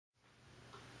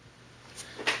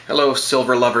Hello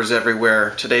silver lovers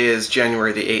everywhere. Today is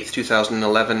January the 8th,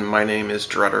 2011. My name is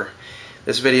Drutter.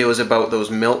 This video is about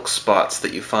those milk spots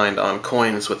that you find on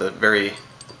coins with a very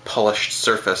polished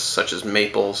surface, such as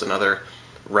maples and other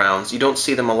rounds. You don't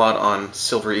see them a lot on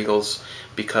silver eagles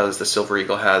because the silver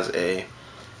eagle has a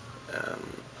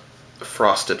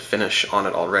frosted finish on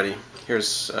it already.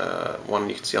 Here's one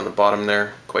you can see on the bottom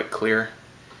there, quite clear.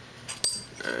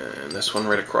 And this one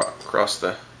right across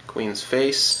the queen's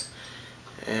face.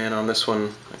 And on this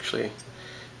one, actually,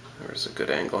 there's a good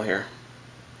angle here.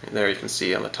 And there you can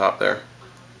see on the top there.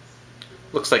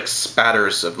 Looks like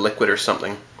spatters of liquid or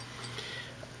something.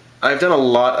 I've done a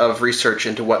lot of research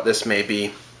into what this may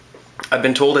be. I've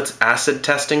been told it's acid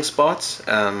testing spots,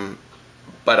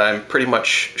 but I'm pretty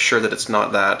much sure that it's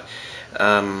not that.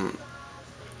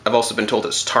 I've also been told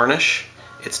it's tarnish.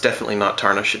 It's definitely not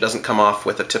tarnish. It doesn't come off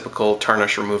with a typical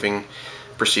tarnish removing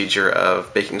procedure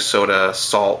of baking soda,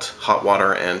 salt, hot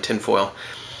water, and tinfoil.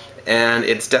 And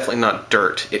it's definitely not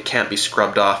dirt. It can't be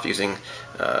scrubbed off using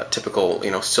typical,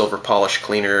 silver polish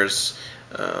cleaners,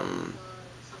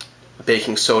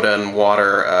 baking soda and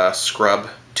water, scrub,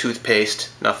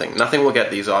 toothpaste, nothing. Nothing will get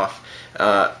these off.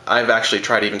 I've actually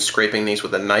tried even scraping these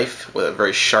with a knife, with a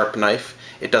very sharp knife.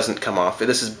 It doesn't come off.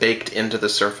 This is baked into the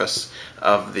surface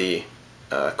of the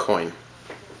coin.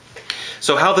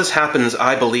 So how this happens,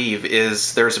 I believe,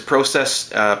 is there's a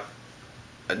process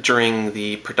during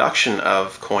the production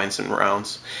of coins and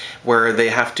rounds where they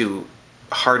have to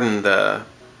harden the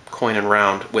coin and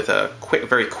round with a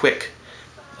very quick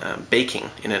baking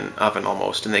in an oven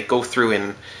almost, and they go through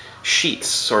in sheets,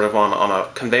 sort of on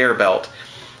a conveyor belt.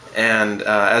 And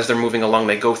as they're moving along,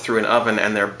 they go through an oven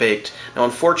and they're baked. Now,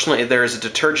 unfortunately, there is a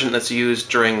detergent that's used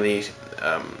during the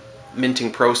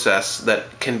minting process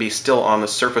that can be still on the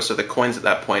surface of the coins at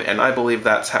that point, and I believe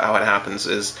that's how it happens,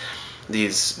 is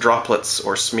these droplets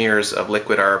or smears of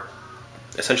liquid are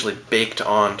essentially baked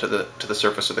on to the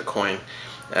surface of the coin.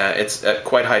 It's at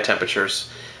quite high temperatures,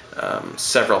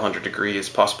 several hundred degrees,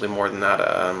 possibly more than that,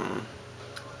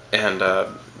 and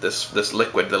this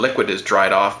liquid, the liquid is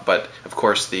dried off, but of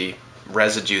course the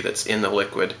residue that's in the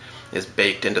liquid is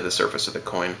baked into the surface of the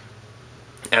coin.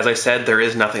 As I said, there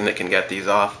is nothing that can get these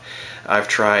off. I've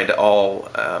tried all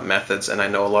methods, and I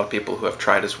know a lot of people who have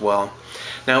tried as well.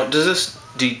 Now, does this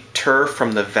deter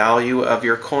from the value of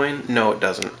your coin? No, it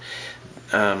doesn't.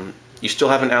 You still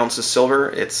have an ounce of silver.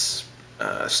 It's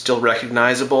still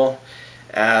recognizable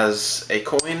as a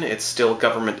coin. It's still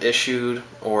government issued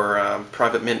or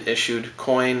private mint issued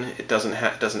coin. It doesn't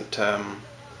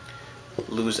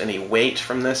lose any weight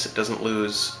from this. It doesn't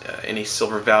lose any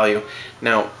silver value.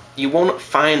 Now, you won't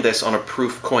find this on a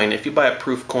proof coin. If you buy a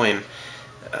proof coin,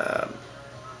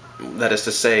 that is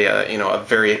to say, a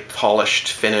very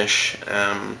polished finish,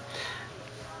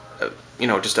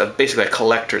 just basically a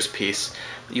collector's piece,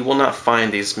 you will not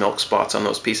find these milk spots on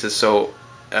those pieces. So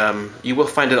you will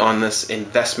find it on this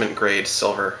investment grade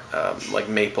silver, like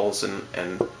maples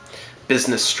and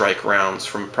business strike rounds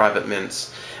from private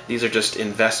mints. These are just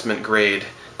investment grade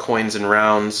coins and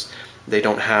rounds. They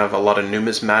don't have a lot of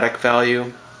numismatic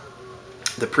value.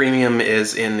 The premium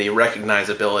is in the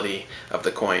recognizability of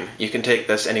the coin. You can take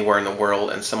this anywhere in the world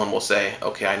and someone will say,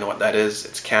 okay, I know what that is.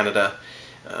 It's Canada.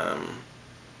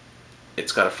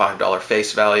 It's got a $5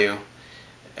 face value,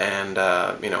 and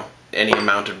any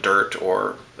amount of dirt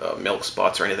or milk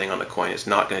spots or anything on the coin is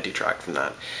not going to detract from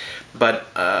that. But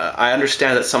I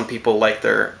understand that some people like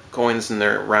their coins and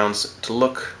their rounds to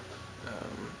look,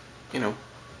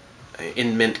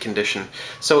 in mint condition.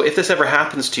 So if this ever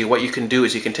happens to you, what you can do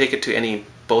is you can take it to any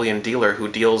bullion dealer who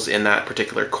deals in that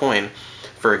particular coin.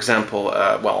 For example,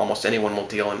 almost anyone will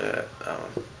deal in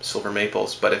silver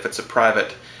maples, but if it's a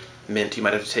private mint, you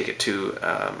might have to take it to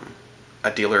a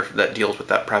dealer that deals with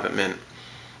that private mint.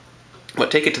 But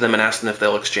take it to them and ask them if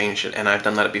they'll exchange it, and I've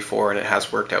done that before and it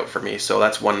has worked out for me, so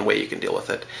that's one way you can deal with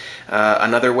it.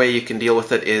 Another way you can deal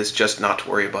with it is just not to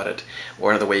worry about it,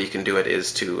 or another way you can do it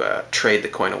is to trade the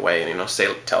coin away, and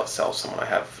tell someone I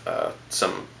have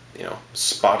some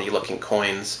spotty looking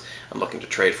coins I'm looking to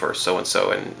trade for so and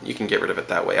so, and you can get rid of it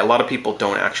that way. A lot of people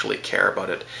don't actually care about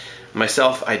it.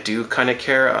 Myself, I do kind of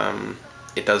care.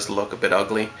 It does look a bit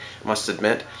ugly, I must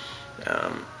admit.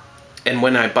 And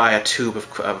when I buy a tube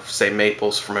of say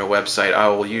maples for my website, I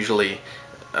will usually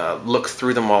look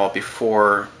through them all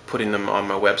before putting them on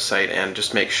my website and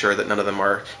just make sure that none of them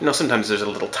are, sometimes there's a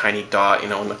little tiny dot, in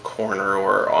the corner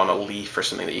or on a leaf or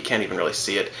something that you can't even really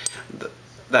see it.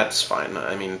 That's fine.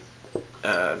 I mean,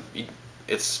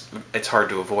 it's hard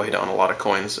to avoid on a lot of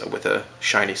coins with a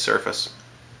shiny surface.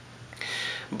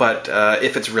 But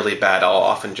if it's really bad, I'll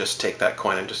often just take that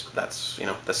coin and just, that's, you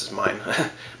know, this is mine.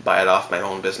 Buy it off my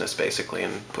own business, basically,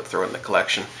 and throw it in the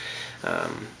collection.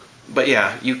 But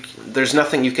yeah, there's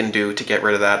nothing you can do to get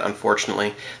rid of that,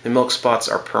 unfortunately. The milk spots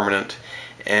are permanent,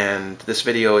 and this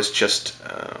video is just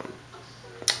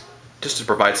to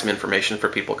provide some information for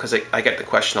people, because I get the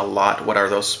question a lot, what are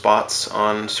those spots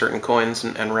on certain coins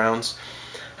and rounds?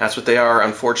 That's what they are.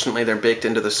 Unfortunately, they're baked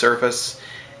into the surface,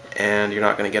 and you're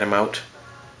not going to get them out.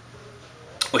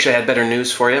 Wish I had better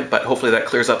news for you, but hopefully that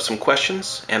clears up some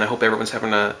questions, and I hope everyone's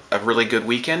having a really good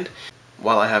weekend.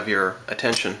 While I have your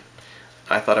attention,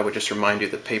 I thought I would just remind you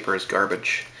that paper is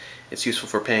garbage. It's useful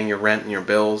for paying your rent and your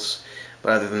bills,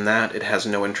 but other than that, it has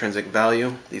no intrinsic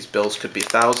value. These bills could be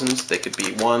thousands, they could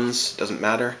be ones, doesn't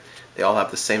matter. They all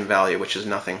have the same value, which is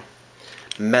nothing.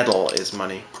 Metal is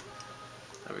money.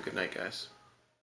 Have a good night, guys.